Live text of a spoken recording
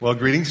Well,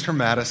 greetings from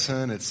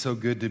Madison. It's so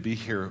good to be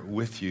here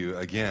with you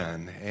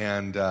again.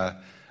 And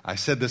I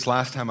said this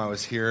last time I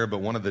was here,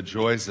 but one of the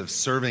joys of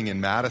serving in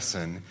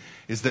Madison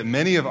is that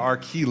many of our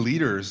key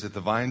leaders at the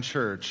Vine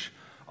Church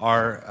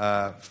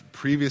are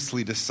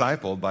previously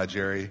discipled by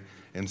Jerry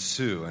and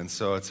Sue. And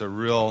so it's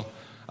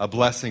a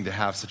blessing to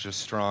have such a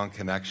strong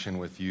connection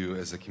with you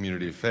as a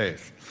community of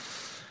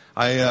faith.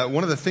 A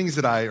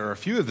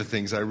few of the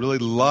things I really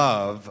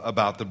love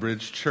about the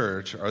Bridge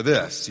Church are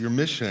this. Your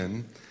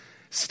mission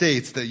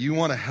states that you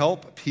want to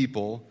help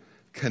people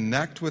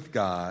connect with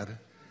God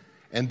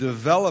and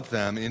develop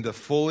them into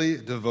fully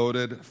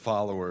devoted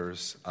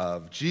followers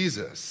of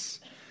Jesus.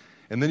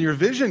 And then your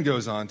vision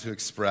goes on to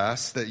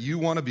express that you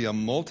want to be a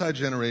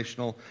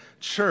multi-generational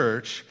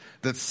church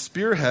that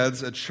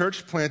spearheads a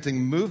church planting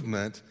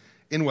movement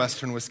in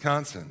western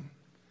Wisconsin.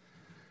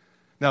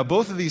 Now,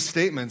 both of these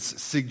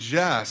statements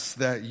suggest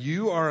that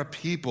you are a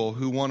people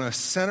who want to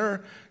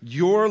center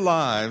your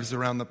lives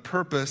around the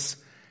purpose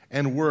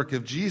and work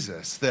of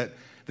Jesus, that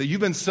you've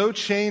been so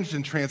changed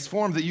and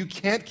transformed that you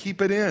can't keep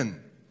it in.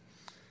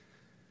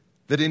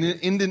 That in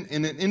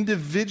an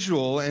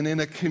individual and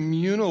in a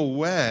communal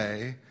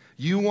way,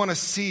 you want to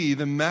see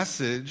the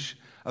message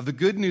of the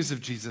good news of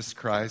Jesus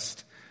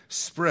Christ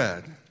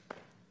spread.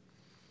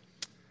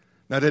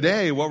 Now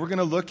today, what we're going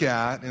to look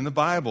at in the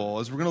Bible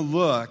is we're going to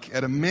look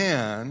at a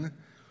man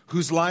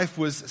whose life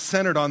was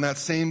centered on that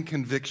same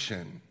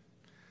conviction.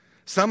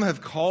 Some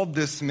have called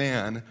this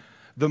man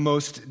the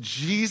most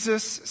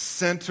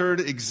Jesus-centered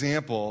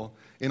example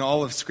in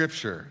all of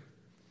Scripture.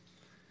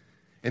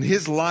 And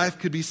his life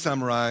could be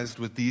summarized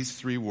with these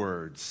three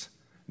words: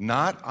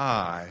 not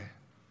I,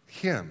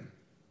 him.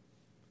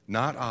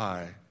 Not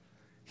I,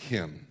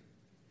 him.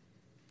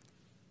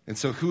 And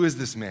so who is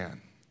this man?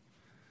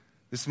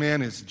 This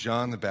man is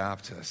John the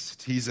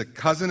Baptist. He's a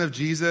cousin of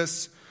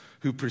Jesus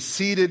who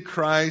preceded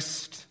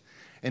Christ,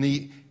 and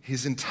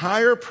his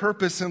entire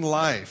purpose in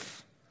life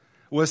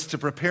was to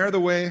prepare the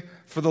way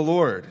for the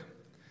Lord.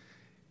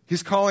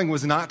 His calling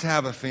was not to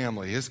have a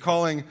family. His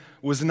calling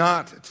was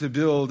not to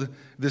build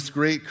this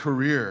great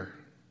career,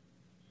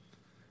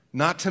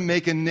 not to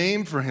make a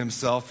name for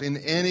himself in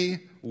any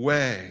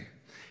way.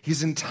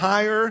 His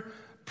entire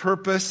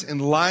purpose in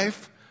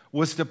life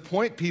was to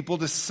point people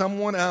to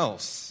someone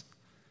else,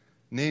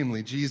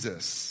 namely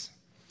Jesus.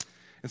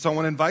 And so I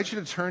want to invite you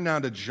to turn now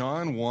to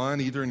John 1,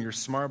 either in your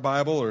Smart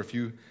Bible or if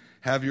you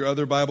have your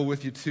other Bible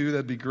with you too,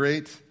 that'd be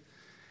great.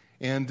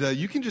 And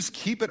you can just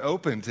keep it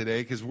open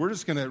today because we're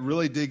just going to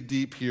really dig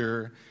deep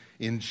here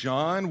in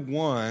John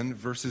 1,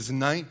 verses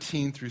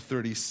 19 through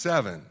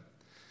 37.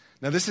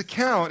 Now this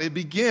account, it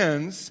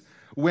begins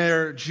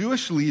where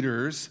Jewish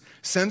leaders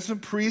send some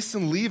priests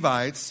and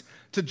Levites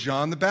to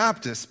John the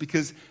Baptist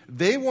because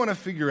they want to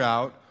figure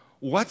out,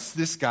 what's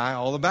this guy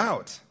all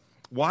about?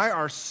 Why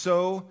are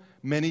so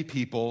many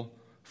people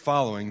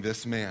following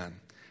this man?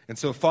 And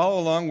so follow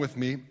along with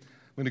me. I'm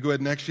going to go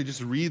ahead and actually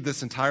just read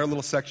this entire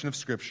little section of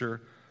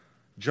Scripture.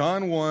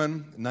 John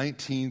 1,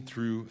 19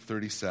 through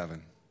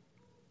 37.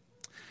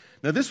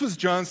 Now this was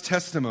John's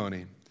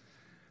testimony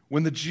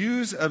when the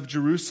Jews of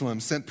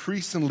Jerusalem sent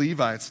priests and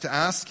Levites to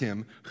ask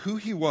him who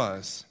he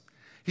was.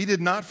 He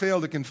did not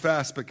fail to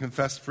confess, but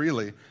confessed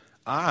freely,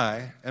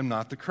 I am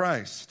not the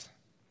Christ.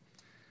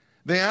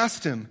 They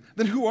asked him,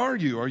 then who are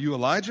you? Are you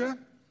Elijah?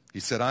 He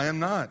said, I am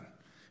not.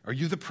 Are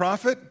you the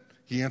prophet?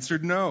 He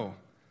answered, no.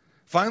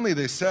 Finally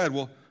they said,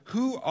 well,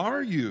 who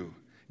are you?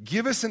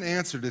 Give us an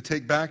answer to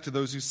take back to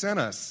those who sent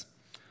us.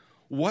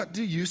 What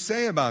do you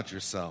say about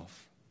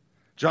yourself?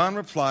 John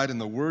replied in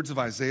the words of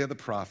Isaiah the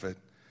prophet,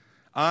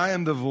 I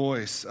am the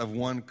voice of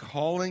one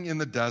calling in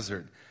the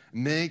desert,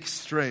 make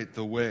straight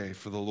the way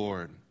for the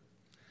Lord.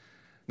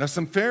 Now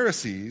some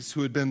Pharisees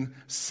who had been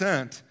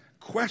sent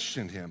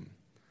questioned him.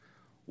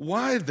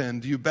 Why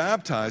then do you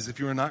baptize if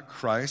you are not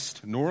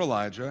Christ, nor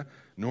Elijah,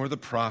 nor the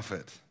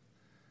prophet?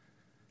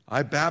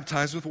 I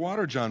baptize with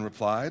water, John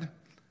replied.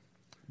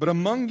 But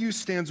among you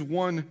stands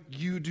one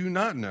you do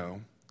not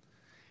know.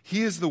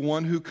 He is the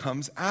one who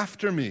comes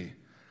after me,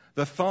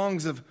 the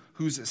thongs of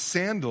whose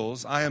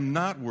sandals I am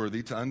not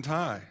worthy to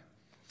untie.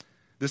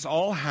 This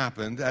all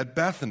happened at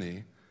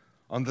Bethany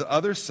on the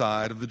other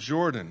side of the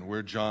Jordan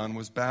where John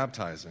was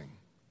baptizing.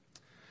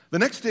 The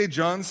next day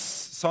John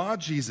saw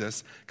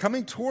Jesus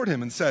coming toward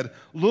him and said,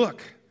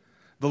 look,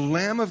 the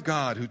Lamb of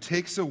God who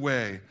takes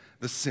away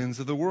the sins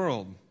of the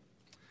world.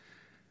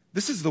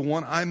 This is the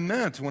one I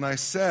meant when I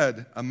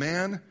said, a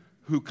man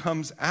who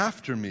comes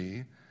after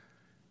me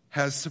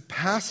has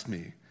surpassed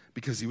me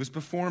because he was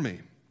before me.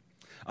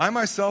 I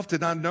myself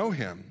did not know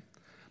him,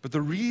 but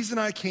the reason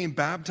I came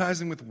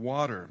baptizing with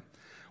water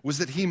was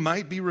that he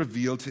might be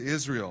revealed to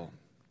Israel.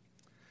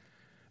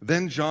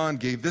 Then John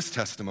gave this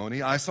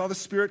testimony, I saw the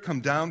Spirit come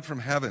down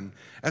from heaven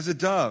as a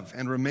dove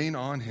and remain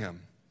on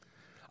him.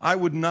 I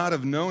would not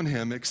have known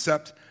him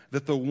except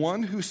that the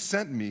one who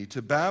sent me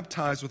to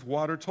baptize with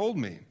water told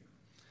me.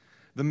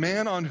 The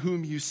man on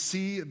whom you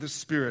see the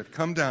Spirit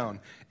come down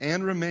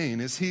and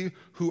remain is he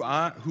who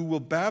will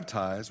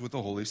baptize with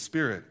the Holy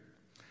Spirit.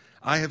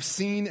 I have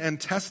seen and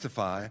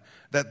testify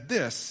that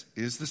this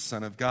is the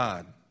Son of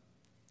God."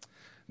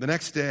 The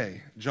next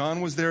day,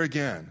 John was there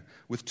again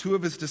with two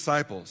of his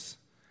disciples.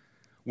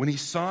 When he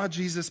saw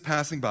Jesus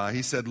passing by,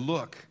 he said,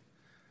 "Look,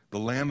 the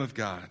Lamb of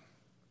God."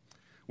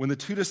 When the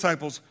two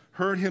disciples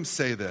heard him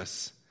say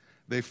this,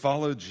 they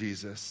followed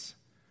Jesus.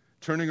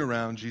 Turning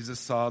around, Jesus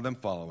saw them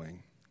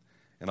following.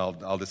 And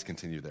I'll just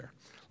continue there.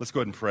 Let's go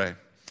ahead and pray.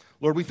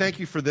 Lord, we thank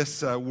you for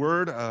this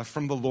word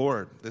from the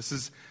Lord. This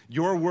is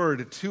your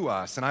word to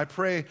us. And I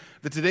pray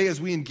that today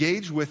as we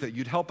engage with it,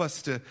 you'd help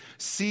us to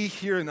see,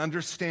 hear, and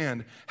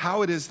understand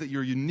how it is that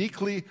you're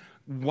uniquely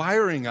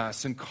wiring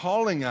us and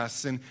calling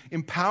us and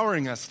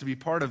empowering us to be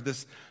part of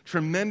this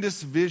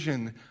tremendous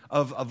vision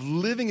of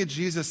living a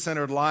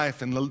Jesus-centered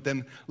life and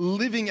then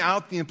living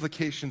out the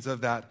implications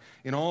of that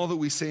in all that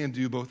we say and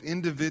do, both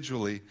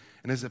individually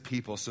and as a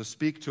people. So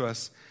speak to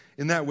us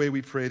in that way,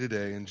 we pray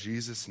today, in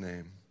Jesus'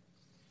 name.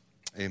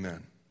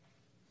 Amen.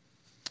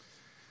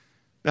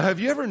 Now, have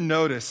you ever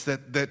noticed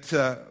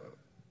that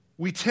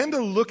we tend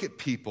to look at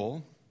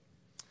people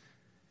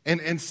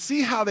and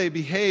see how they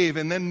behave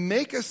and then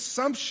make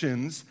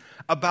assumptions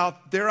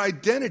about their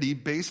identity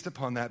based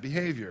upon that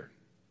behavior?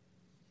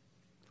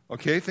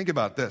 Okay, think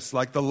about this.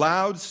 Like the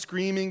loud,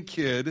 screaming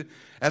kid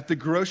at the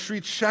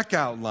grocery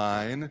checkout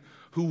line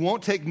who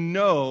won't take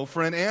no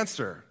for an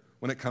answer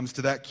when it comes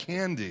to that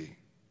candy.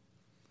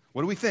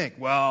 What do we think?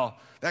 Well,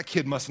 that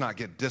kid must not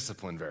get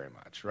disciplined very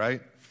much,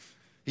 right?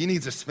 He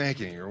needs a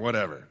spanking or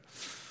whatever.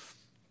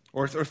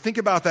 Or think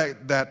about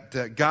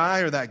that guy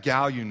or that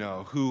gal you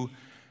know who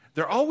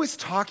they're always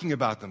talking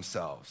about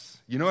themselves.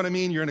 You know what I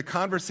mean? You're in a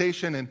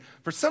conversation, and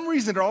for some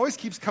reason, it always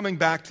keeps coming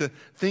back to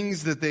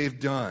things that they've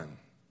done.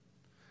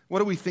 What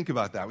do we think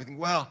about that? We think,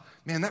 well,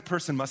 man, that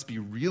person must be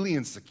really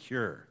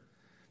insecure.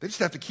 They just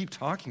have to keep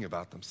talking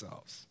about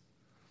themselves.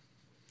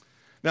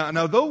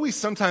 Now, though we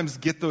sometimes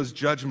get those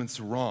judgments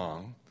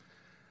wrong,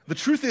 the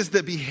truth is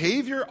that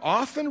behavior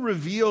often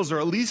reveals or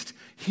at least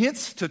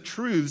hints to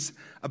truths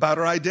about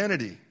our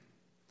identity.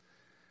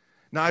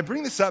 Now, I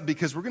bring this up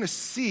because we're going to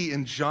see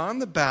in John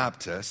the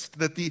Baptist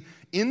that the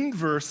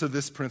inverse of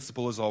this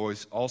principle is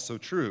always also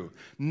true.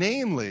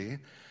 Namely,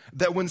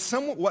 that when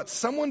what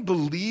someone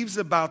believes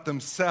about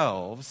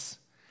themselves,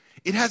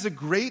 it has a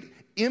great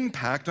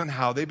impact on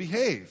how they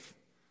behave.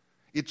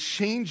 It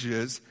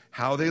changes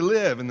how they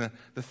live and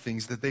the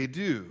things that they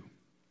do.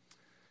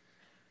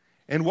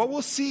 And what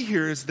we'll see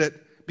here is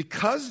that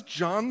because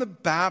John the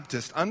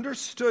Baptist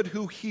understood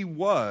who he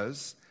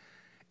was,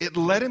 it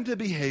led him to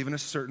behave in a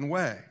certain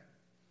way.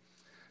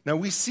 Now,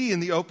 we see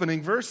in the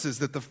opening verses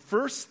that the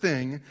first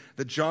thing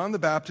that John the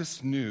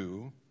Baptist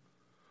knew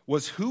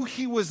was who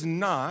he was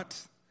not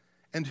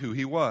and who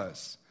he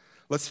was.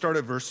 Let's start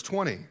at verse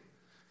 20.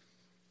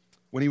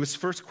 When he was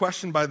first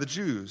questioned by the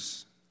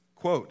Jews,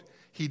 quote,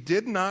 "He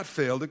did not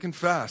fail to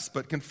confess,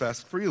 but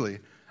confessed freely,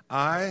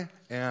 'I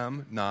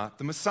am not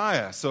the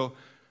Messiah.'" So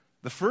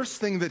the first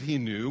thing that he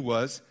knew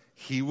was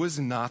he was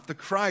not the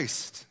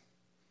Christ,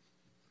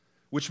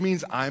 which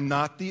means I'm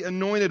not the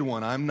anointed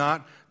one. I'm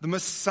not the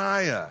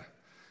Messiah.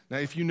 Now,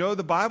 if you know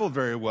the Bible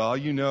very well,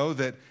 you know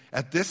that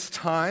at this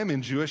time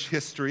in Jewish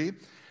history,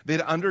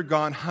 they'd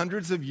undergone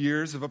hundreds of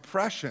years of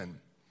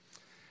oppression.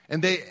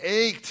 And they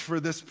ached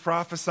for this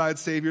prophesied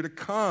Savior to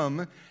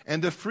come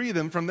and to free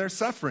them from their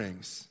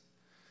sufferings.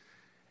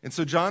 And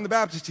so John the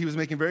Baptist, he was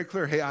making very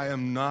clear, hey, I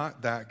am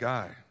not that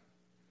guy.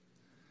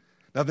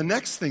 Now, the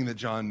next thing that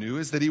John knew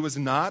is that he was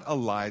not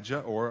Elijah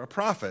or a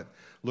prophet.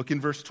 Look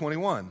in verse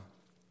 21.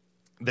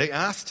 They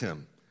asked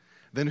him,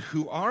 "Then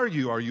who are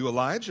you? Are you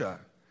Elijah?"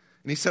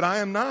 And he said, "I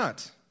am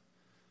not."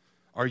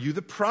 "Are you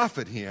the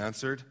prophet?" He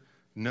answered,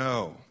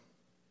 "No."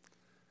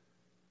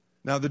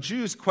 Now, the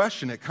Jews'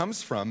 question, it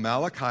comes from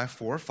Malachi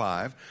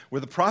 4:5,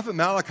 where the prophet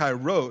Malachi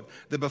wrote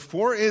that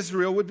before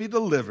Israel would be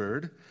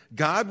delivered,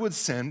 God would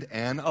send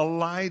an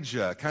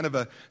Elijah, kind of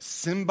a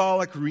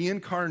symbolic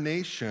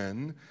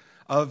reincarnation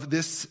of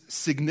this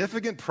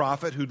significant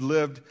prophet who'd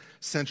lived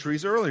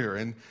centuries earlier.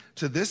 And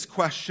to this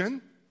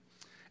question,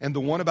 and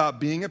the one about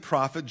being a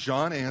prophet,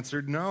 John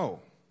answered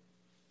no.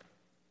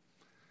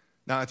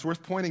 Now, it's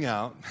worth pointing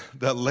out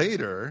that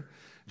later,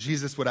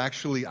 Jesus would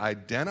actually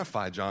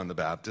identify John the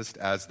Baptist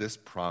as this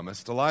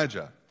promised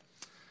Elijah.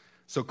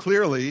 So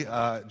clearly,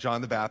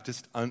 John the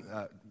Baptist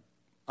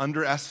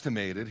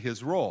underestimated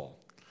his role.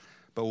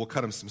 But we'll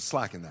cut him some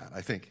slack in that,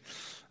 I think.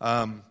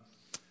 Now,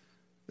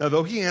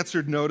 though he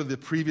answered no to the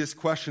previous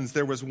questions,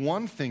 there was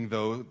one thing,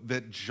 though,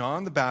 that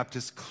John the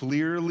Baptist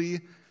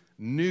clearly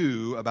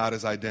knew about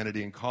his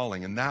identity and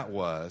calling, and that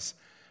was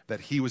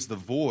that he was the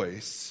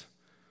voice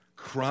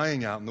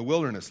crying out in the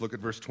wilderness. Look at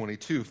verse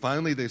 22.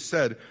 Finally, they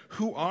said,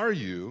 "Who are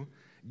you?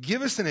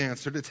 Give us an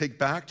answer to take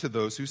back to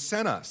those who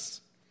sent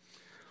us.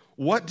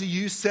 What do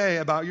you say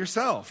about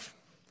yourself?"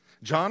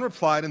 John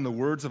replied in the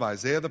words of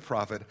Isaiah the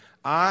prophet,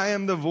 "I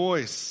am the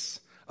voice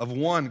of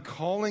one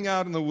calling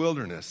out in the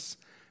wilderness,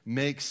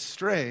 make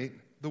straight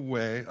the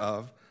way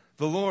of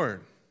the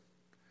Lord."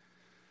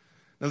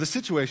 Now, the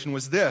situation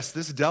was this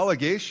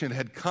delegation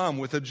had come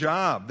with a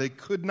job. They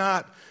could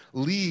not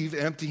leave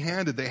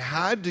empty-handed. They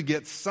had to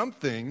get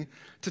something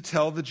to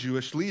tell the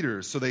Jewish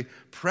leaders. So they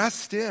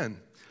pressed in.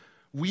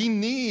 We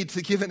need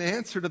to give an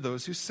answer to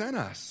those who sent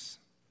us.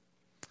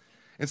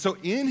 And so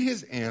in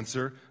his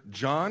answer,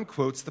 John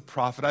quotes the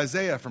prophet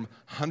Isaiah from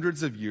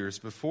hundreds of years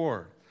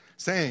before,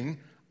 saying,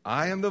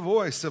 I am the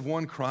voice of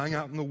one crying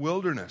out in the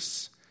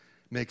wilderness,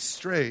 make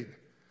straight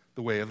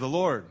the way of the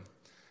Lord.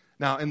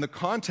 Now, in the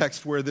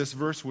context where this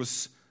verse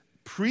was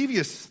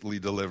previously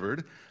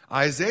delivered,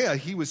 Isaiah,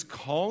 he was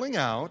calling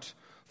out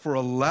for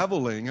a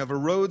leveling of a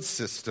road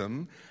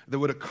system that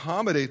would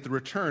accommodate the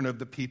return of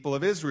the people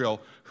of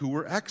Israel who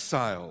were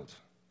exiled.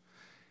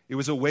 It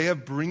was a way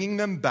of bringing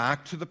them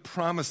back to the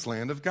promised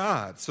land of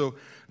God. So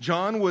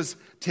John was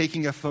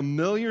taking a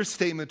familiar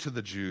statement to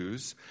the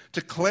Jews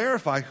to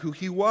clarify who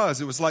he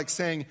was. It was like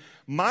saying,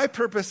 my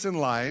purpose in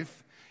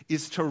life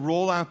is to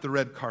roll out the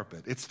red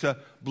carpet. It's to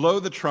blow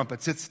the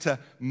trumpets. It's to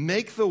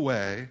make the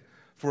way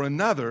for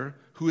another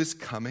who is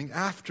coming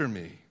after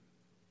me.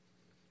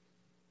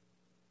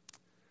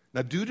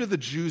 Now, due to the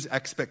Jews'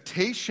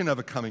 expectation of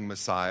a coming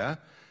Messiah,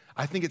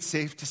 I think it's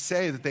safe to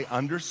say that they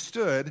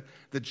understood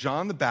that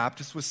John the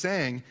Baptist was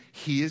saying,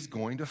 he is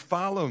going to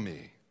follow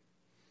me.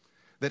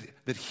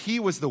 That he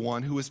was the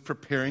one who was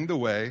preparing the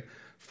way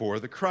for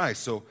the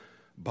Christ. So,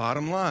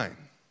 bottom line,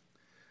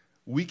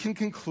 we can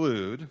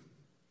conclude,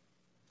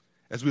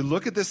 as we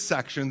look at this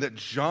section, that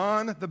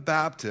John the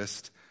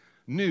Baptist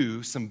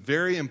knew some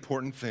very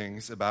important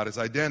things about his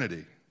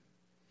identity.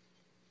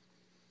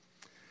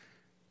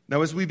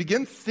 Now, as we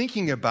begin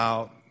thinking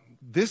about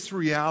this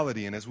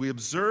reality, and as we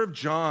observe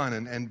John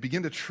and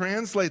begin to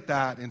translate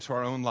that into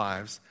our own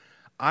lives,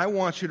 I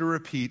want you to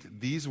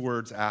repeat these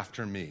words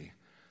after me.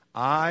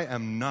 I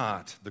am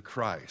not the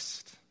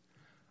Christ.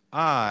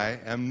 I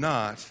am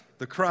not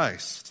the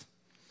Christ.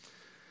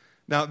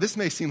 Now, this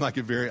may seem like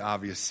a very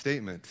obvious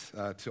statement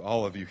to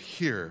all of you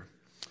here,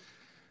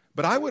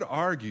 but I would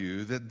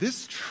argue that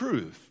this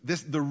truth,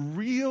 the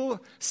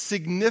real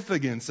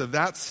significance of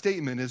that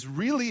statement is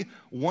really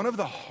one of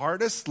the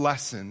hardest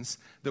lessons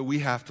that we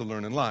have to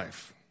learn in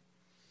life.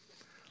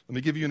 Let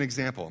me give you an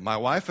example. My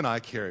wife and I,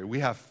 Carrie, we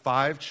have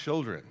 5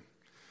 children,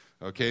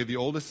 okay? The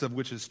oldest of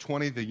which is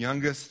 20, the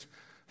youngest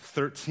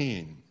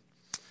 13.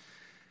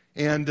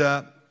 And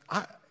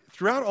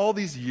throughout all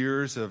these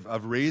years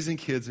of raising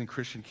kids in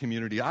Christian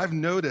community, I've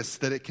noticed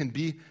that it can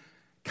be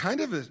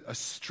kind of a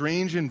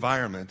strange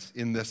environment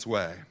in this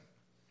way.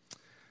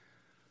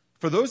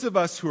 For those of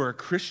us who are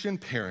Christian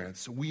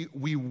parents,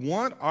 we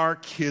want our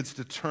kids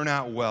to turn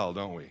out well,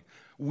 don't we?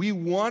 We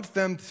want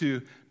them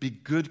to be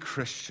good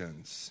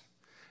Christians.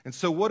 And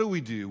so what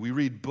do? We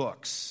read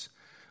books.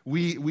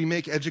 We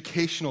make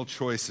educational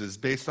choices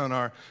based on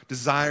our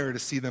desire to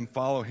see them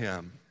follow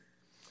him.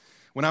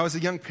 When I was a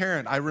young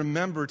parent, I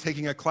remember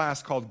taking a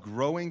class called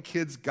Growing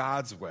Kids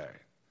God's Way.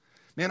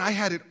 Man, I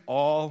had it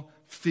all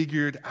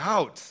figured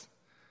out.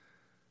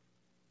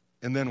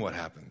 And then what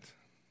happened?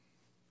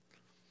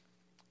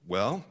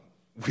 Well,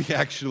 we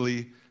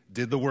actually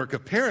did the work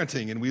of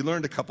parenting, and we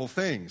learned a couple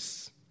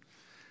things.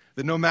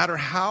 That no matter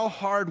how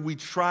hard we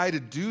try to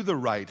do the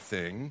right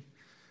thing,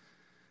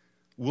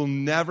 we'll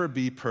never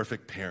be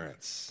perfect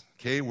parents.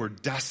 Okay? We're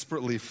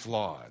desperately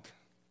flawed.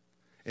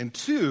 And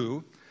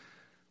 2,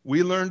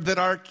 we learned that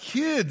our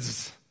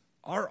kids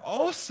are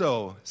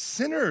also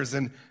sinners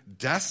and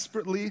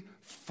desperately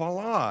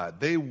flawed.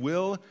 They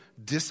will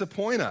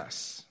disappoint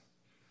us.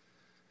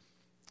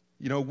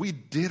 You know, we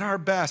did our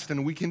best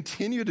and we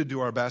continue to do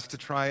our best to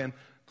try and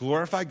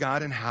glorify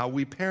God in how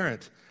we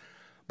parent.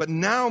 But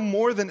now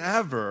more than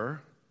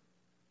ever,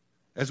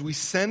 as we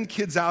send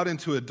kids out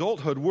into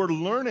adulthood, we're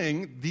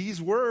learning these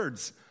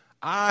words.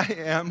 I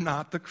am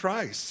not the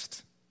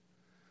Christ.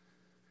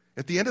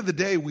 At the end of the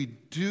day, we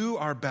do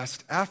our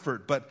best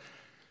effort, but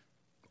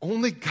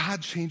only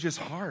God changes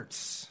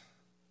hearts.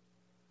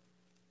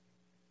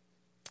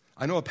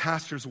 I know a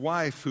pastor's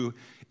wife who,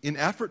 in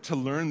effort to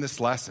learn this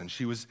lesson,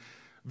 she was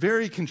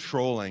very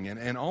controlling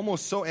and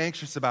almost so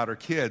anxious about her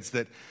kids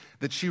that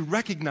she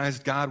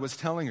recognized God was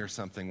telling her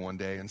something one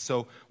day. And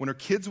so when her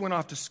kids went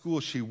off to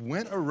school, she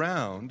went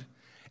around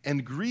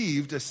and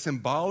grieved a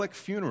symbolic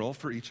funeral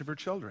for each of her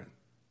children.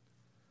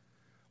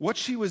 What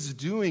she was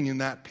doing in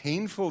that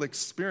painful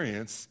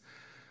experience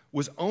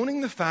was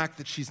owning the fact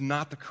that she's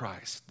not the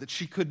Christ, that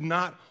she could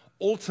not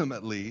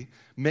ultimately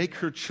make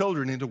her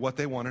children into what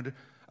they wanted,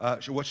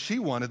 what she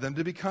wanted them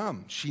to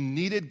become. She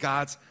needed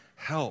God's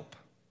help.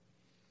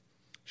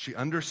 She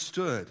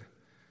understood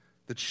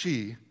that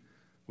she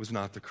was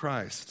not the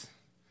Christ.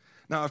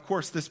 Now, of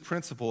course, this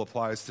principle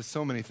applies to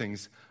so many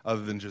things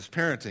other than just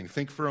parenting.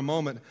 Think for a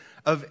moment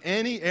of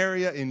any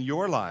area in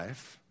your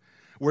life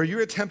where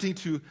you're attempting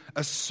to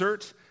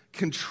assert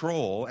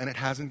control and it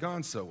hasn't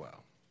gone so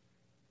well.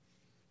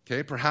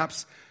 Okay,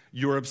 perhaps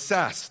you're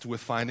obsessed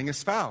with finding a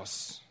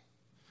spouse.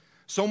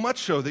 So much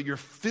so that you're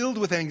filled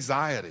with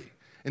anxiety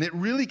and it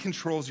really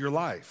controls your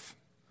life.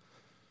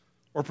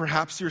 Or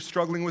perhaps you're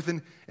struggling with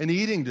an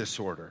eating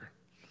disorder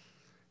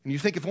And you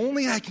think, if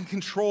only I can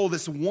control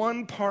this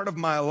one part of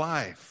my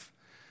life,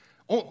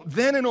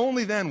 then and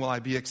only then will I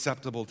be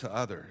acceptable to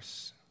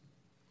others.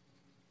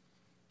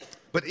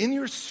 But in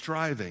your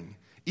striving,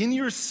 in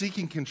your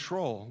seeking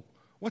control,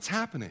 what's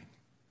happening?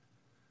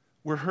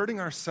 We're hurting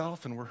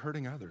ourselves and we're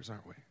hurting others,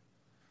 aren't we?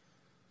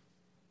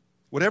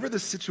 Whatever the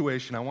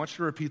situation, I want you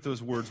to repeat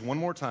those words one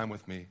more time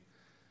with me.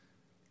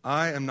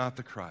 I am not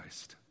the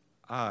Christ.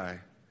 I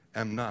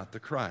am not the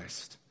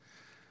Christ.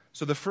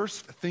 So the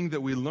first thing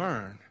that we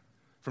learn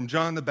from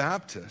John the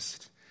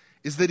Baptist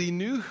is that he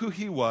knew who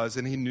he was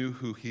and he knew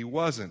who he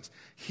wasn't.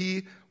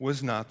 He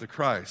was not the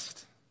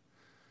Christ.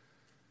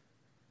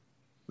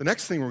 The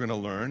next thing we're going to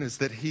learn is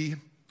that he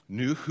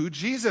knew who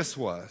Jesus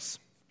was.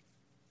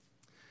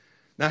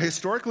 Now,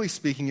 historically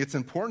speaking, it's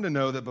important to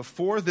know that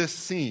before this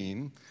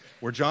scene,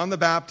 where John the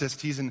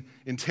Baptist, he's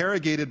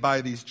interrogated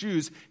by these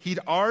Jews, he'd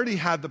already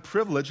had the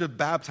privilege of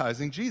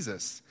baptizing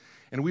Jesus.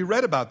 And we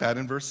read about that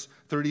in verse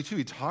 32.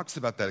 He talks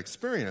about that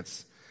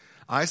experience.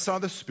 I saw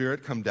the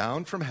Spirit come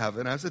down from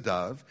heaven as a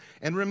dove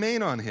and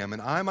remain on him,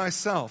 and I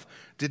myself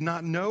did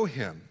not know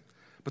him.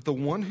 But the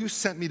one who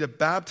sent me to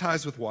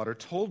baptize with water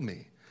told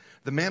me,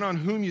 the man on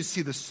whom you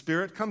see the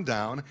Spirit come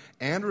down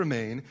and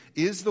remain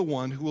is the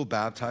one who will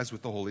baptize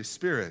with the Holy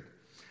Spirit.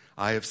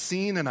 I have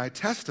seen and I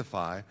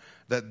testify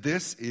that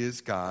this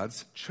is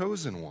God's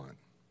chosen one.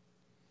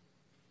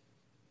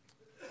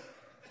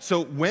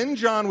 So when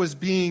John was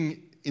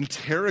being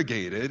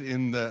interrogated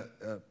in the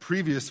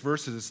previous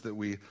verses that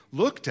we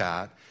looked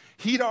at,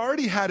 he'd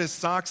already had his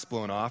socks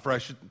blown off, or I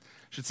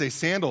should say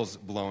sandals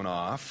blown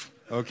off,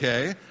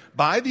 okay,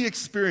 by the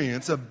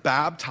experience of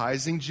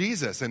baptizing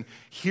Jesus. And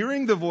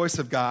hearing the voice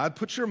of God,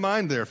 put your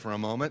mind there for a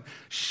moment,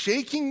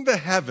 shaking the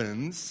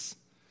heavens,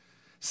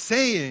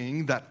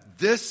 saying that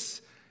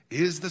this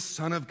is the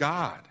Son of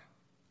God.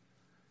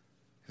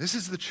 This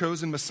is the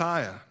chosen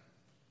Messiah.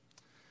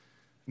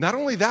 Not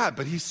only that,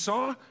 but he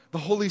saw the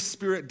Holy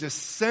Spirit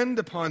descend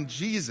upon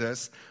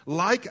Jesus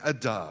like a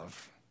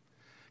dove,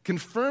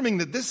 confirming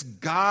that this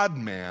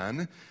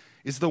God-man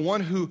is the one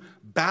who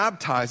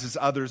baptizes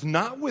others,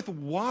 not with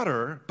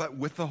water, but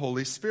with the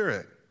Holy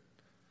Spirit.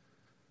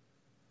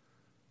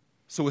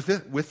 So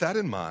with that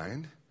in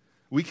mind,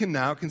 we can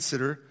now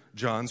consider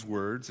John's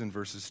words in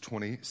verses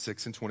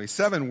 26 and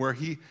 27, where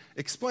he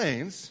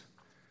explains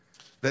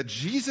that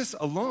Jesus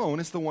alone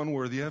is the one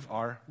worthy of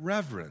our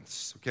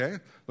reverence. Okay?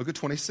 Look at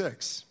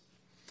 26.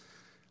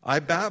 I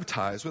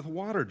baptize with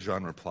water,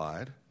 John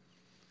replied,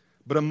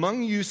 but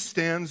among you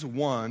stands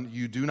one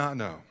you do not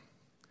know.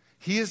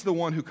 He is the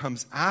one who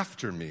comes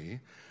after me,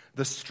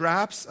 the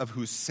straps of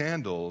whose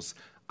sandals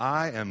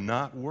I am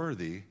not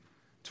worthy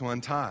to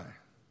untie.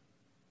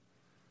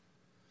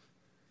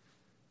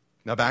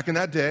 Now, back in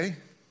that day,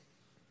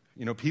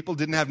 people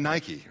didn't have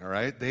Nike, all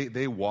right?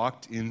 They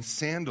walked in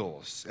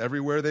sandals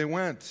everywhere they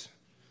went.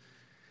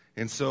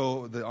 And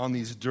so on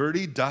these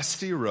dirty,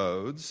 dusty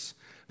roads,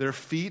 their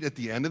feet at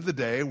the end of the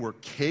day were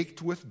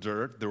caked with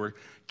dirt. They were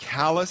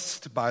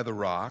calloused by the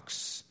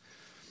rocks.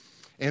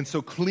 And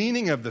so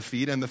cleaning of the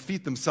feet and the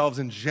feet themselves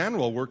in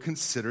general were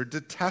considered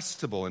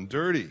detestable and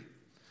dirty.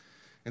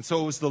 And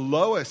so it was the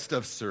lowest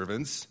of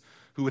servants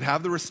who would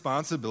have the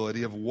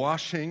responsibility of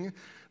washing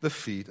the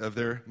feet of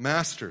their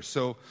master.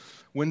 So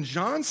when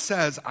John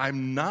says,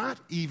 I'm not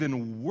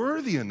even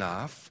worthy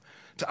enough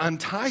to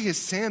untie his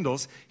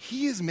sandals,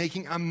 he is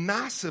making a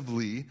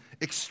massively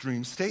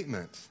extreme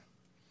statement.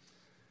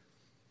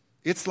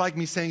 It's like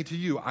me saying to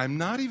you, I'm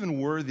not even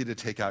worthy to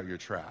take out your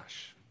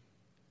trash.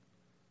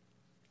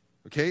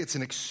 Okay, it's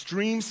an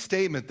extreme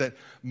statement that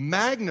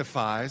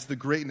magnifies the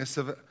greatness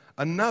of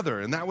another.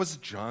 And that was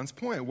John's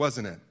point,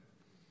 wasn't it?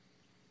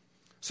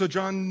 So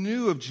John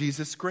knew of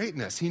Jesus'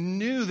 greatness. He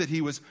knew that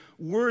he was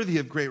worthy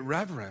of great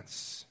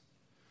reverence.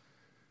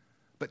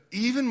 But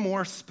even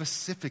more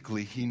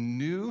specifically, he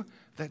knew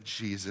that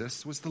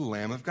Jesus was the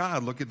Lamb of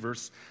God. Look at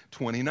verse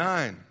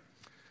 29.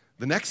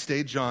 The next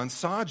day, John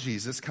saw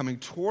Jesus coming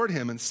toward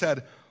him and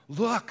said,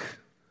 "Look,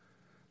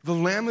 the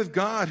Lamb of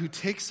God who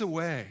takes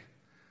away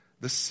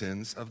the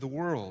sins of the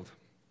world."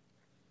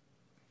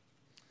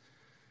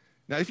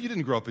 Now, if you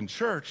didn't grow up in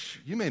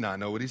church, you may not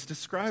know what he's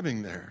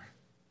describing there.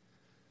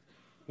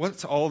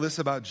 What's all this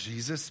about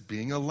Jesus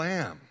being a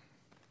lamb?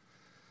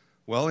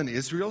 Well, in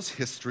Israel's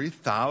history,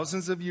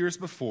 thousands of years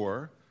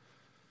before,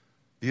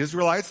 the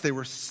Israelites, they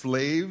were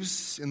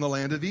slaves in the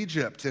land of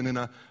Egypt. And in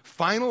a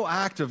final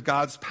act of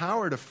God's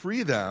power to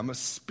free them, a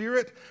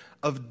spirit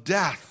of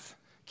death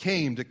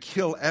came to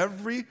kill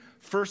every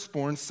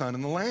firstborn son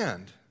in the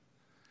land.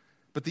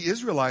 But the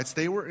Israelites,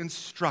 they were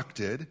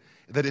instructed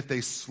that if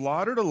they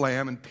slaughtered a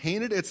lamb and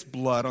painted its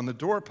blood on the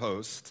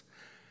doorpost,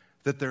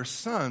 that their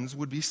sons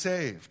would be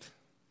saved.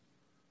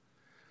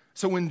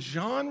 So when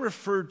John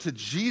referred to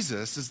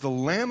Jesus as the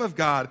Lamb of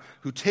God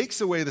who takes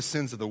away the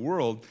sins of the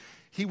world,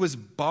 he was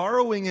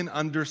borrowing an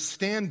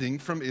understanding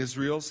from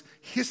Israel's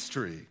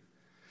history,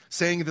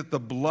 saying that the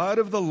blood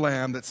of the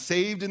Lamb that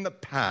saved in the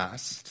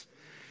past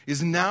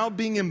is now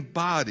being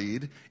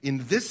embodied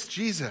in this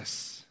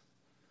Jesus.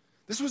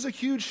 This was a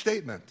huge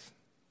statement.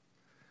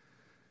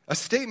 A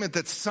statement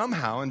that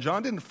somehow, and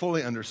John didn't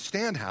fully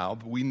understand how,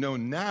 but we know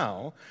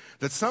now,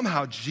 that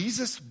somehow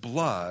Jesus'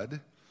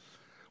 blood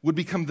would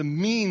become the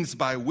means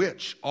by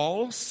which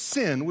all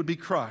sin would be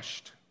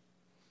crushed.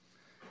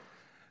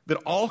 That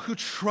all who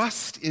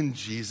trust in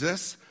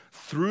Jesus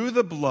through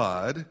the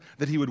blood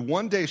that he would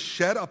one day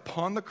shed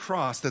upon the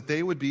cross, that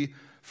they would be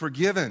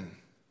forgiven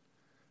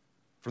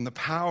from the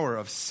power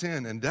of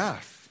sin and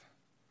death.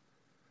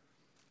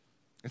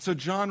 And so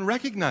John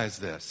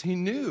recognized this. He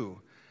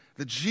knew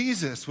that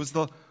Jesus was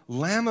the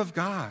Lamb of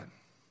God.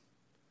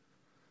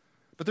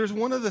 But there's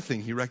one other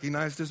thing he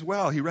recognized as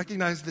well. He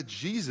recognized that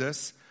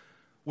Jesus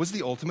was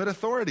the ultimate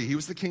authority. He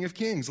was the King of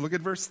Kings. Look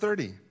at verse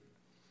 30.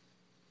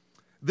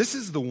 This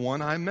is the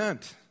one I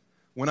meant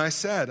when I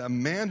said, a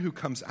man who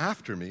comes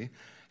after me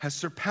has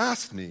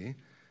surpassed me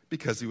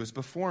because he was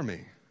before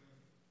me.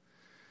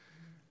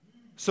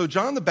 So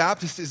John the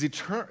Baptist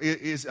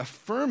is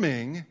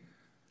affirming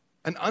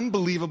an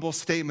unbelievable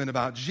statement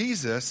about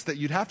Jesus that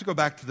you'd have to go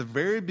back to the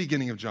very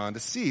beginning of John to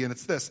see. And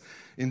it's this.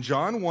 In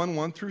John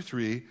 1 through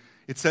 3,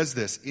 it says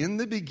this: in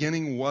the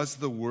beginning was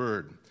the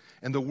Word,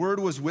 and the Word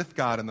was with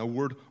God, and the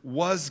Word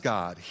was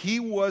God. He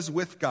was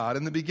with God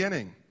in the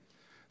beginning.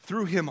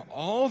 Through him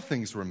all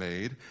things were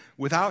made.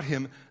 Without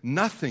him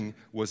nothing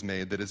was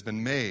made that has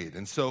been made.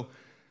 And so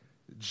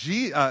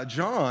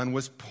John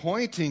was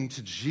pointing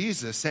to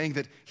Jesus, saying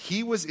that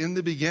he was in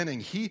the beginning.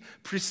 He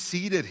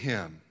preceded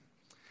him.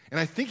 And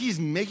I think he's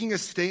making a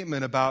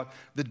statement about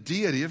the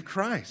deity of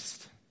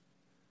Christ.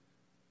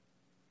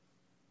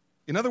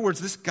 In other words,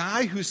 this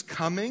guy who's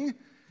coming,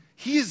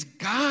 he is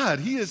God.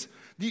 He is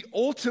the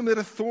ultimate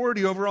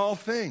authority over all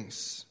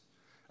things.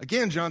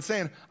 Again, John's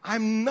saying,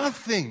 I'm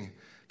nothing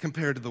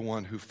compared to the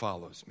one who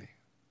follows me.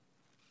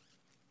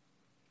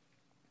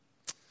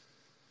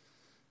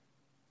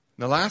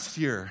 Now, last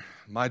year,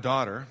 my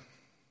daughter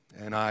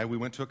and we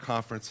went to a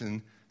conference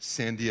in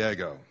San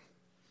Diego.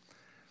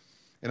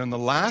 And on the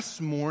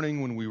last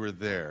morning when we were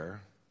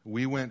there,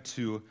 we went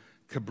to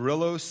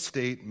Cabrillo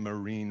State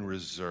Marine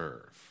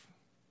Reserve.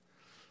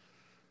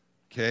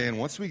 Okay, and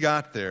once we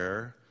got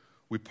there,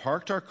 we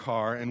parked our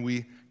car and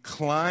we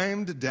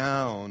climbed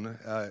down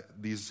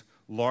these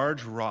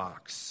large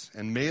rocks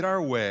and made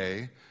our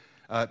way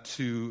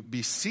to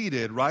be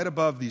seated right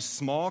above these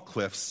small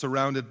cliffs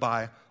surrounded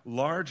by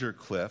larger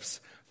cliffs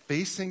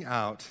facing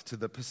out to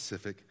the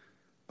Pacific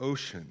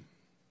Ocean.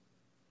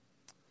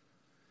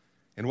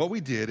 And what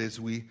we did is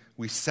we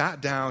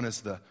sat down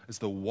as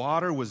the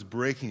water was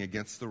breaking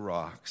against the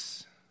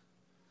rocks,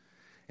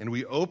 and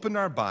we opened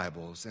our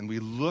Bibles and we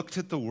looked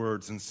at the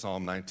words in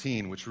Psalm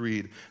 19, which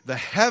read, "The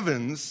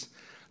heavens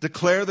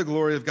declare the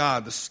glory of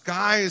God. The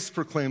skies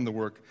proclaim the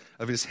work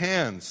of his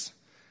hands.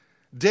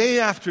 Day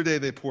after day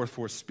they pour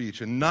forth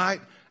speech, and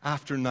night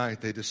after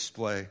night they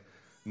display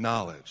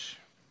knowledge."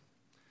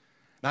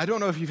 Now, I don't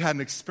know if you've had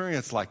an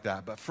experience like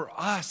that, but for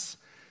us,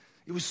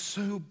 it was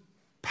so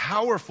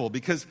powerful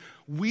because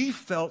we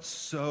felt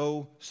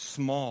so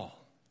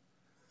small.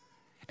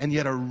 And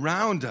yet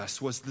around us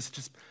was this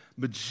just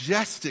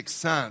majestic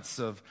sense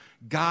of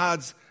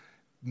God's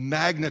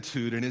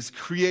magnitude and his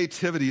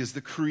creativity as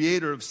the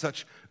creator of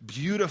such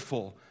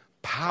beautiful,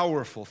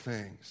 powerful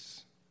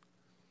things.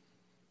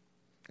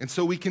 And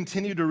so we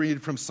continue to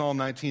read from Psalm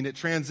 19. It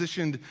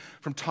transitioned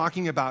from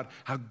talking about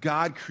how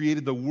God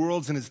created the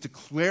worlds and is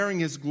declaring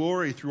his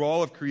glory through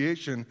all of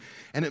creation.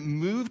 And it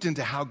moved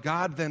into how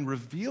God then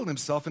revealed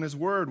himself in his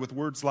word with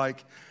words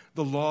like,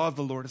 "The law of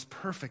the Lord is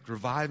perfect,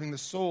 reviving the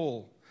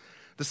soul.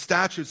 The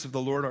statutes of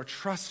the Lord are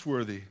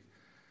trustworthy,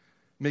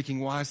 making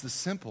wise the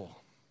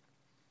simple."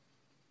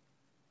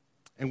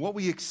 And what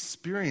we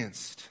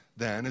experienced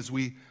then as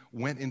we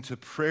went into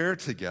prayer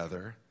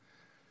together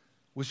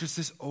was just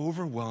this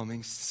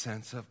overwhelming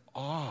sense of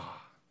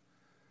awe.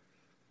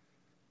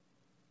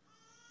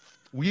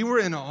 We were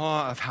in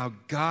awe of how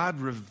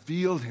God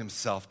revealed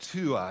himself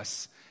to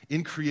us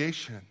in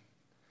creation,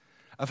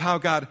 of how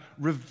God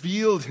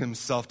revealed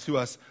himself to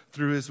us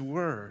through his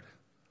word,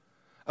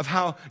 of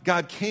how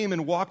God came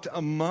and walked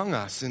among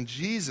us in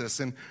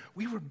Jesus, and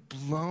we were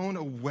blown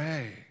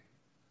away.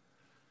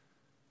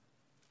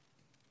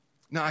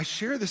 Now, I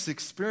share this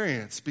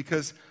experience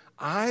because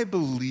I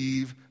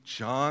believe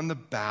John the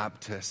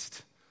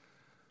Baptist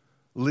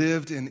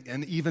lived in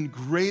an even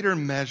greater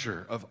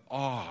measure of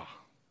awe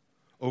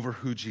over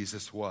who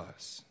Jesus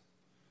was.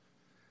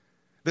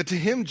 That to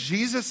him,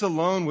 Jesus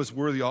alone was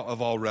worthy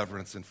of all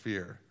reverence and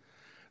fear.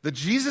 That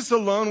Jesus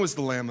alone was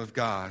the Lamb of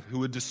God who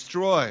would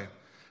destroy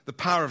the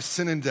power of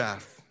sin and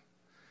death.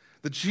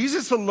 That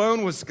Jesus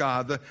alone was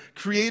God, the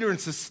creator and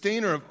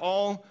sustainer of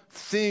all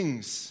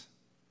things.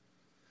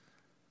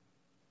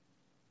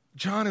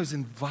 John is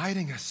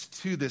inviting us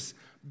to this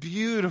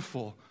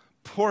beautiful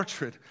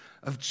portrait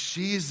of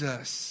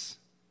Jesus,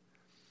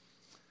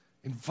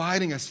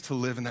 inviting us to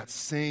live in that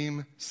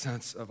same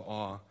sense of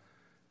awe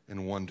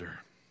and wonder.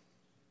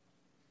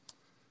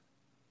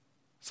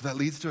 So that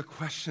leads to a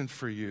question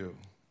for you.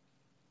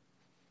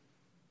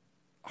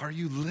 Are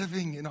you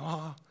living in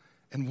awe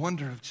and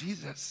wonder of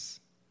Jesus?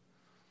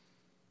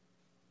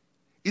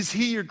 Is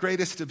he your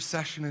greatest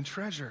obsession and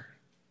treasure?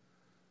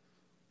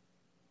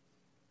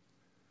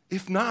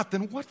 If not,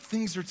 then what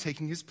things are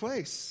taking his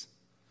place?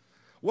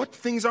 What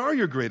things are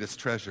your greatest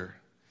treasure?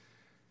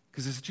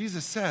 Because as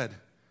Jesus said,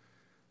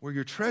 where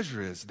your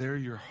treasure is, there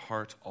your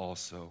heart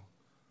also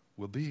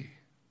will be.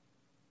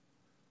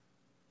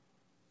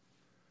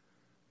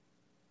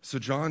 So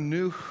John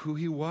knew who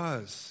he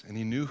was, and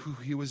he knew who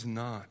he was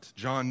not.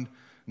 John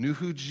knew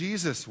who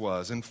Jesus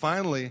was. And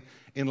finally,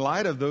 in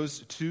light of those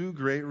two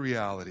great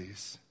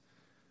realities,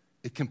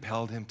 it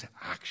compelled him to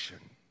action.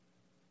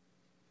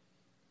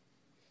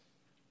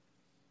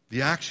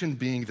 The action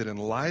being that in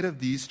light of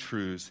these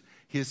truths,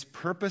 his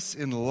purpose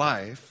in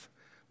life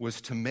was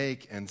to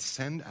make and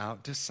send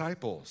out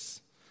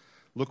disciples.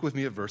 Look with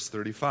me at verse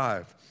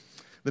 35.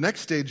 The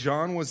next day,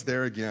 John was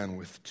there again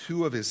with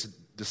two of his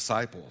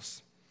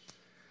disciples.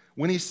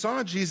 When he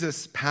saw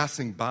Jesus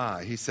passing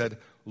by, he said,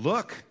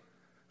 "Look,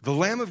 the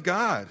Lamb of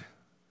God."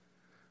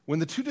 When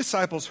the two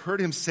disciples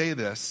heard him say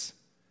this,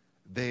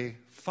 they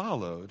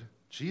followed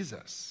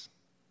Jesus.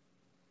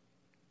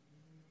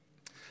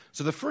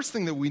 So the first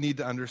thing that we need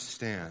to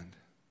understand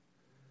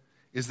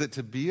is that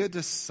to be a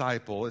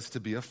disciple is to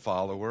be a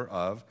follower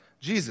of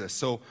Jesus.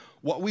 So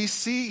what we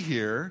see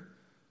here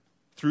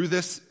through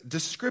this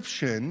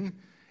description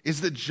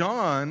is that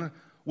John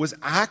was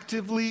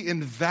actively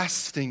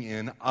investing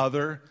in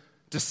other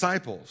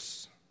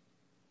disciples.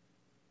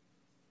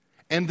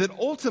 And that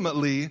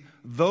ultimately,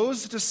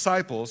 those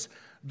disciples,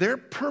 their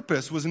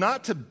purpose was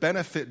not to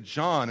benefit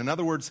John. In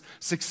other words,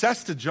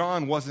 success to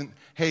John wasn't,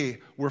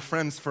 hey, we're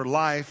friends for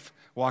life,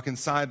 walking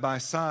side by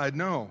side.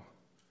 No.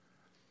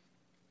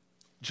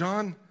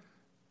 John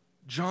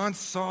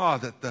saw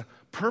that the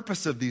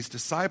purpose of these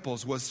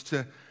disciples was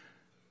to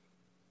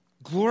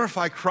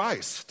glorify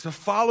Christ, to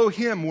follow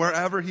him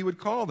wherever he would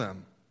call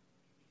them.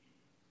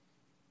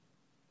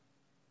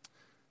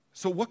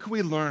 So what can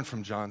we learn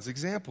from John's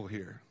example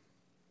here?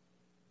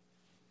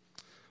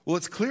 Well,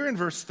 it's clear in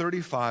verse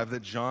 35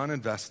 that John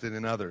invested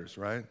in others,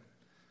 right?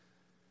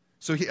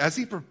 So as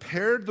he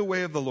prepared the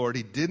way of the Lord,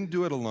 he didn't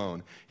do it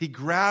alone. He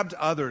grabbed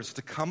others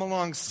to come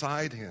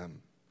alongside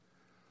him,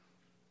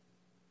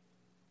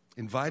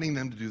 inviting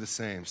them to do the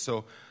same.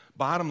 So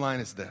bottom line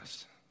is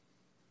this.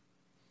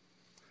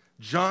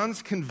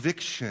 John's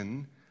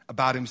conviction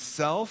about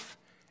himself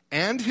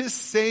and his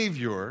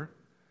Savior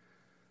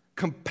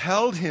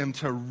compelled him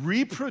to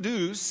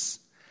reproduce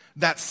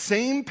that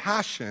same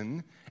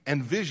passion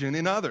and vision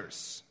in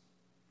others.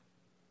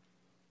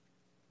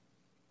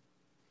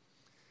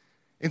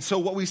 And so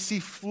what we see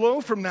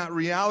flow from that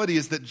reality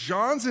is that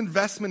John's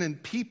investment in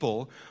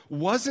people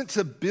wasn't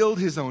to build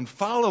his own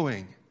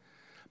following,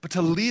 but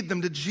to lead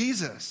them to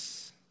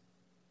Jesus.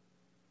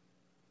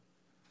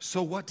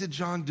 So what did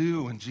John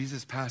do when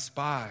Jesus passed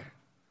by?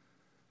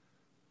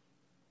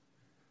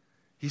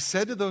 He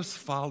said to those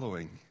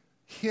following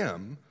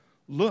him,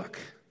 "Look,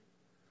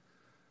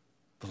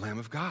 the Lamb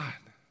of God."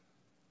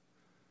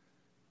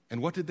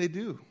 And what did they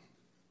do?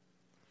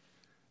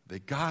 They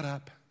got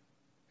up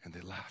and they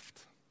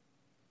left.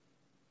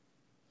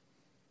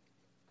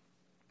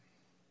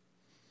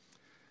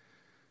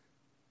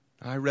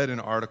 I read an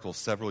article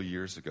several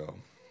years ago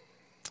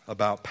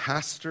about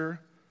Pastor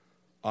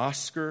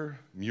Oscar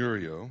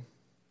Murillo.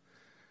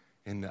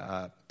 And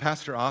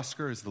Pastor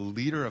Oscar is the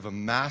leader of a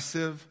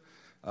massive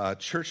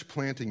church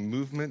planting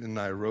movement in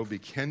Nairobi,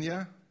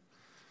 Kenya.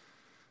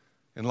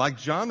 And like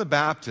John the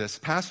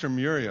Baptist, Pastor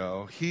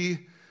Murillo,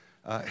 he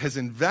has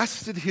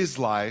invested his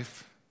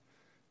life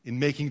in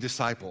making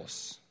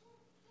disciples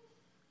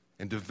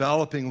and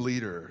developing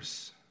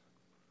leaders.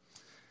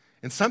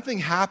 And something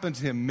happened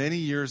to him many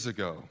years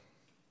ago.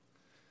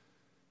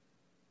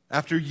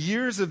 After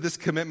years of this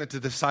commitment to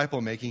disciple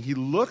making, he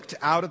looked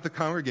out at the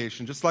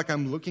congregation, just like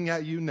I'm looking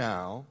at you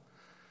now,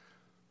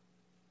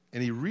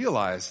 and he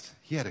realized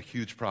he had a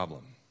huge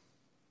problem.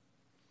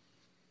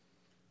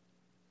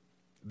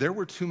 There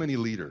were too many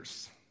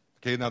leaders.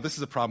 Okay, now this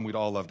is a problem we'd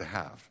all love to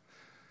have.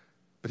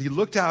 But he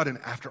looked out, and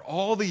after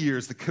all the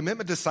years, the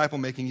commitment to disciple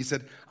making, he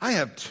said, I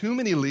have too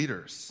many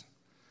leaders.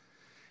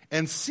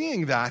 And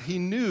seeing that, he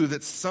knew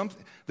that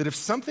if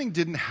something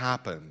didn't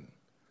happen,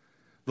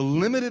 the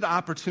limited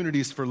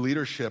opportunities for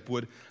leadership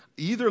would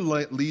either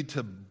lead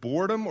to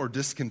boredom or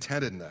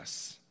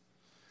discontentedness.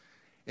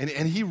 And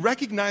he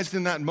recognized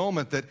in that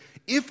moment that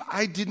if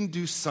I didn't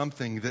do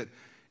something, that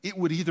it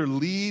would either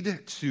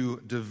lead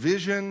to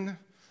division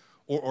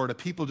or to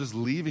people just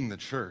leaving the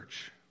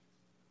church.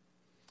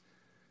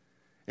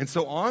 And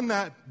so on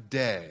that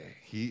day,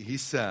 he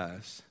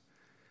says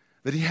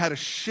that he had a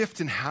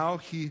shift in how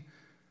he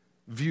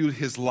viewed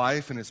his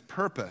life and his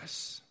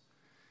purpose.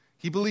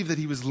 He believed that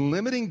he was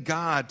limiting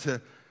God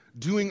to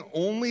doing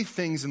only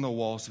things in the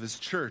walls of his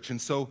church. And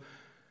so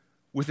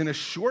within a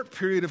short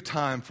period of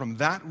time from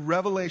that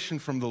revelation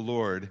from the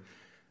Lord,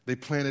 they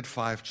planted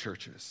 5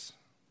 churches.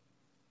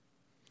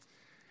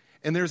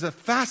 And there's a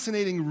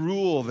fascinating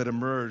rule that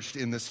emerged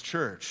in this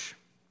church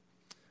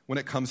when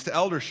it comes to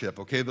eldership,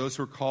 okay? Those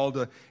who are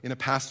called in a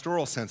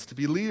pastoral sense to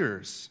be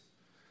leaders.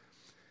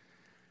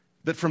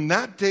 that from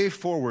that day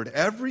forward,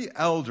 every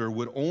elder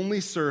would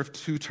only serve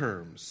 2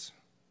 terms.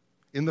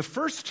 In the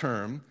first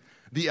term,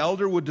 the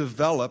elder would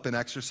develop and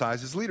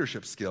exercise his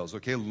leadership skills,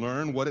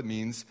 learn what it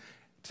means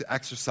to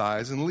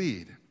exercise and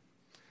lead.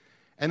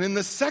 And in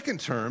the second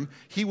term,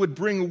 he would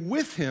bring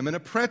with him an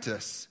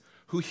apprentice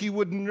who he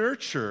would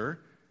nurture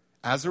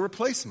as a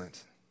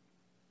replacement.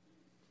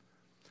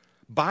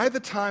 By the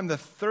time the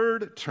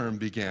third term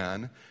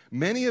began,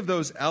 many of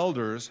those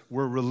elders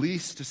were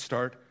released to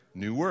start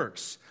new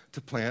works,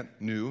 to plant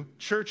new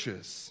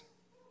churches.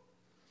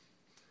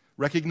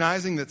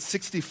 Recognizing that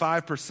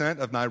 65%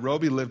 of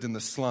Nairobi lived in the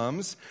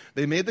slums,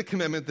 they made the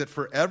commitment that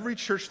for every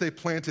church they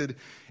planted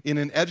in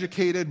an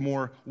educated,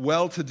 more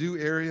well-to-do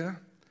area,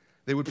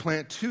 they would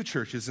plant 2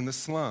 churches in the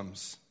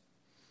slums.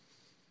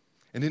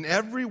 And in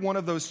every one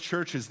of those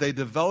churches, they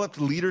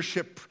developed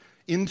leadership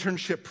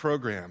internship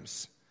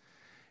programs.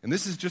 And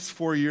this is just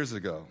 4 years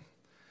ago.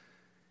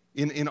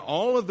 In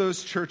all of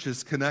those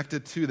churches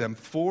connected to them,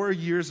 4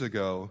 years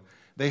ago,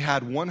 they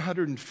had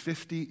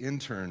 150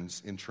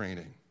 interns in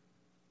training.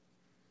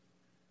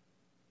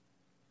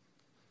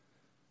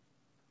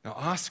 Now,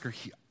 Oscar,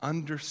 he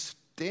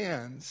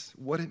understands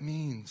what it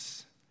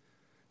means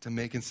to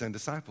make and send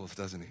disciples,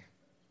 doesn't he?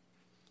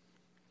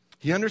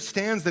 He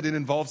understands that it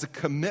involves a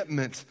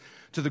commitment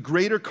to the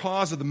greater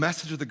cause of the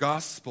message of the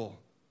gospel.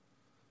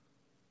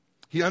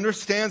 He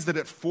understands that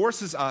it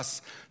forces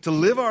us to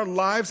live our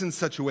lives in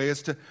such a way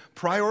as to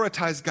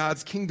prioritize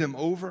God's kingdom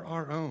over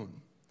our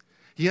own.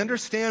 He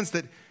understands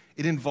that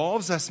it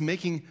involves us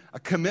making a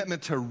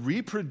commitment to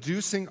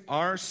reproducing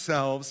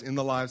ourselves in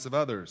the lives of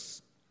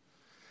others.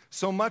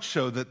 So much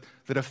so that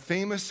a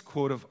famous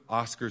quote of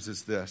Oscar's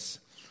is this: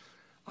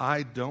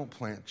 "I don't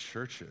plant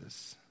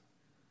churches,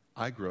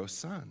 I grow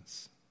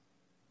sons."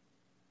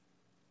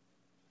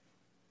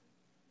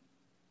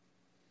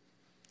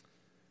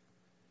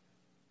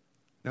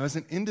 Now, as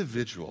an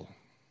individual,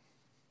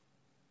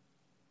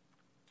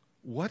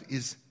 what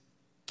is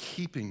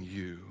keeping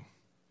you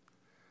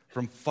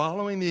from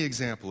following the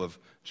example of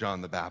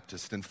John the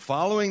Baptist and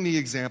following the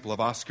example of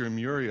Oscar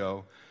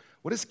Murillo?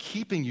 What is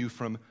keeping you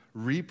from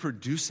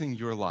reproducing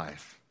your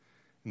life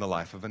in the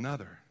life of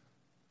another?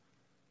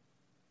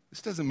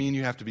 This doesn't mean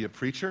you have to be a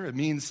preacher. It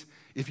means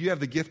if you have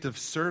the gift of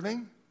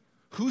serving,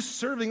 who's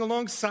serving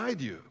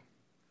alongside you?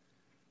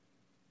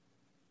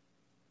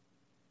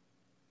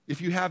 If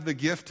you have the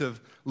gift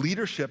of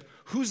leadership,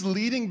 who's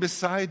leading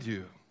beside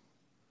you?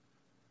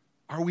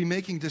 Are we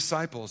making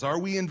disciples? Are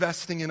we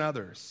investing in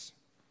others?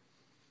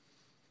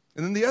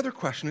 And then the other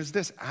question is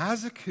this: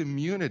 as a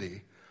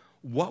community,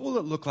 what will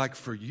it look like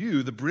for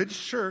you, the Bridge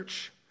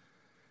Church,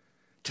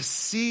 to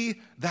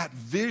see that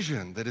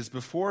vision that is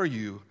before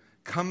you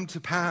come to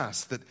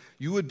pass, that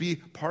you would be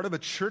part of a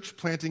church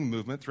planting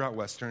movement throughout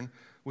western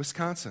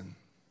Wisconsin?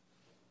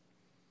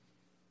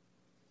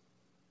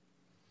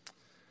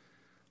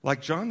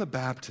 Like John the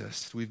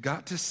Baptist, we've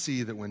got to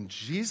see that when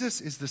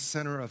Jesus is the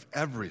center of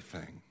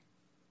everything,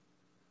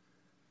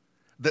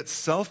 that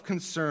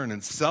self-concern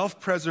and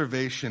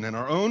self-preservation and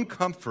our own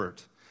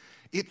comfort,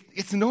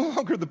 it's no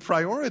longer the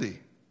priority.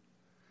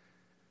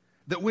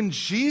 That when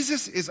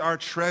Jesus is our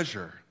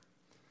treasure,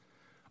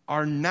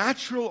 our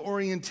natural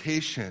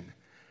orientation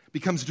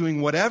becomes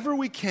doing whatever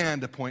we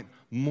can to point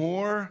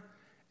more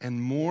and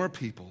more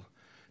people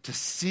to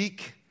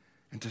seek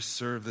and to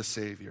serve the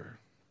Savior.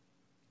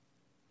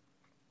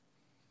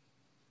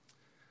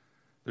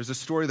 There's a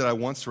story that I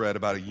once read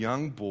about a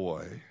young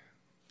boy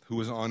who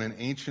was on an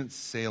ancient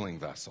sailing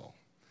vessel.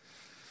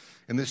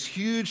 And this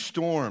huge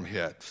storm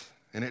hit,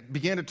 and it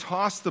began to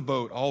toss the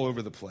boat all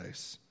over the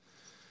place.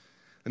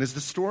 And as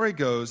the story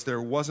goes,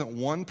 there wasn't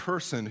one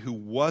person who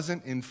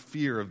wasn't in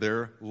fear of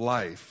their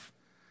life,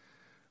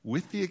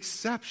 with the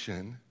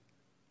exception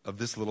of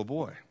this little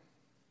boy.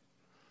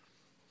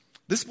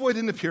 This boy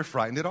didn't appear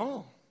frightened at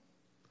all.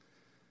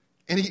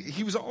 And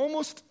he was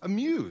almost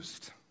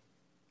amused.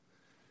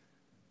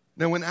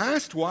 Now, when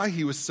asked why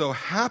he was so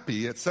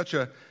happy at such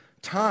a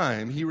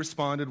time, he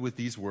responded with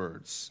these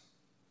words: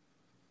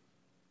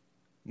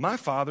 "My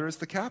father is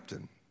the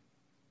captain.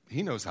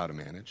 He knows how to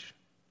manage."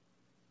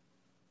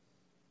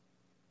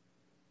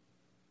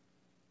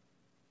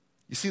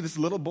 You see, this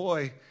little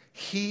boy,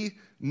 he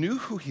knew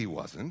who he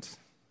wasn't,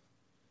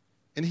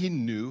 and he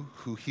knew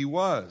who he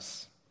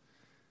was.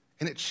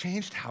 And it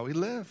changed how he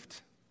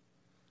lived.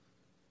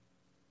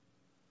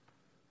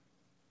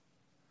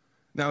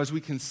 Now, as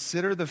we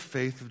consider the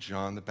faith of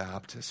John the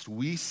Baptist,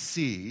 we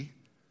see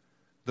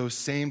those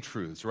same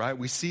truths, right?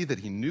 We see that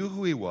he knew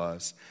who he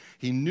was,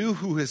 he knew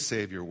who his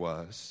Savior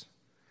was,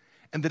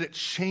 and that it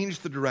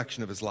changed the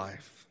direction of his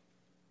life.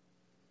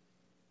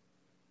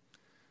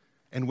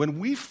 And when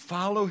we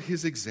follow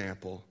his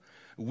example,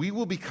 we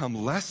will become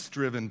less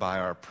driven by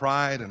our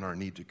pride and our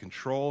need to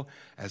control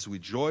as we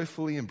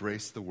joyfully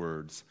embrace the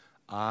words,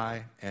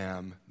 "I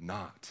am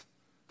not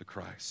the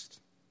Christ."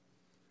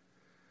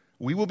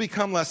 We will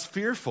become less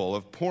fearful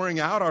of pouring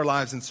out our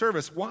lives in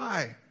service.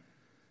 Why?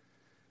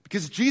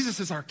 Because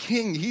Jesus is our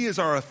King. He is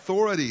our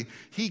authority.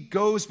 He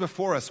goes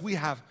before us. We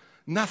have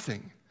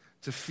nothing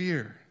to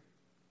fear.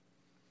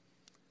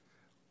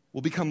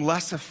 We'll become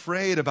less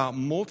afraid about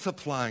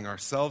multiplying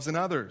ourselves in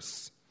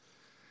others,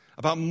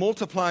 about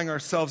multiplying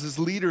ourselves as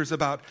leaders,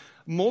 about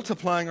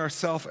multiplying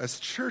ourselves as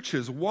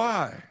churches.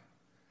 Why?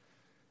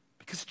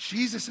 Because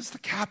Jesus is the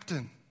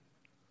captain.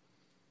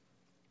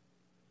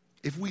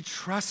 If we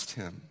trust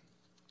him,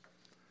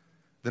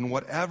 then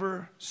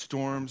whatever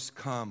storms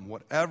come,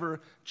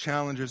 whatever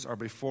challenges are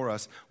before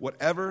us,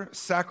 whatever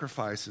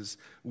sacrifices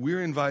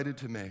we're invited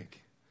to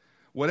make,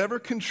 whatever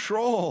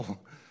control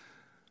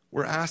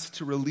we're asked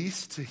to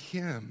release to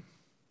him,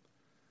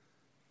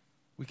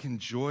 we can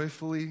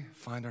joyfully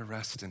find our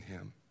rest in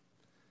him.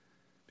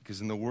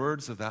 Because in the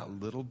words of that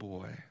little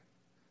boy,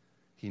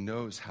 he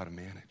knows how to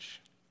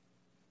manage.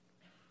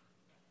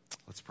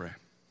 Let's pray.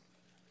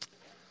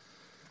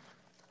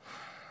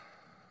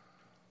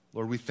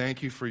 Lord, we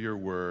thank you for your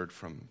word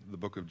from the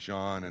book of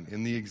John and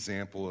in the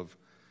example of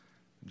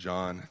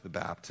John the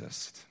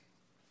Baptist.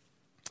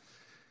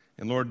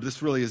 And Lord,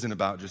 this really isn't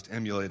about just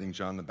emulating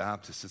John the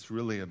Baptist. It's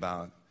really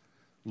about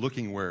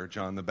looking where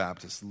John the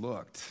Baptist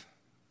looked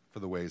for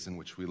the ways in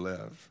which we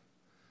live.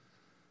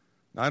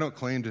 Now, I don't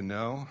claim to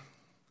know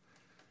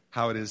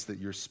how it is that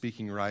you're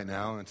speaking right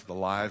now into the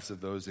lives of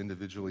those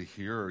individually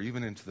here or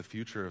even into the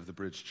future of the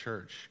Bridge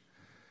Church.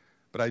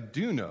 But I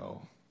do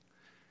know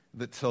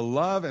that to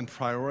love and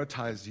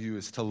prioritize you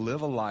is to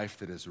live a life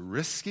that is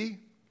risky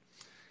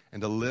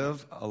and to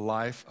live a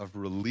life of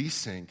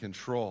releasing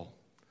control.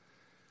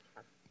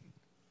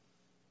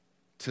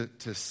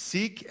 To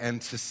seek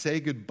and to say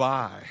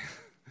goodbye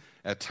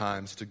at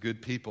times to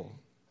good people.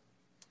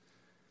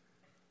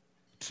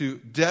 To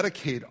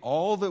dedicate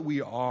all that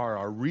we are,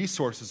 our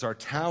resources, our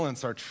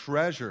talents, our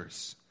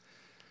treasures,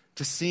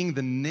 to seeing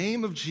the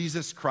name of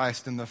Jesus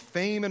Christ and the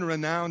fame and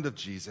renown of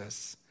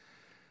Jesus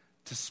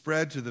to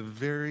spread to the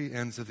very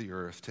ends of the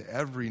earth, to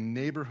every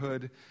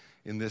neighborhood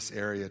in this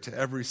area, to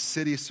every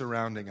city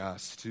surrounding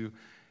us, to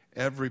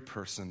every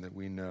person that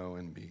we know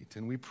and meet.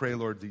 And we pray,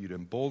 Lord, that you'd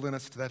embolden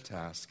us to that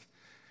task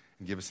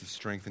and give us the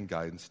strength and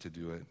guidance to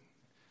do it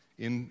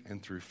in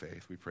and through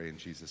faith. We pray in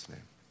Jesus'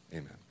 name.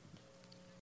 Amen.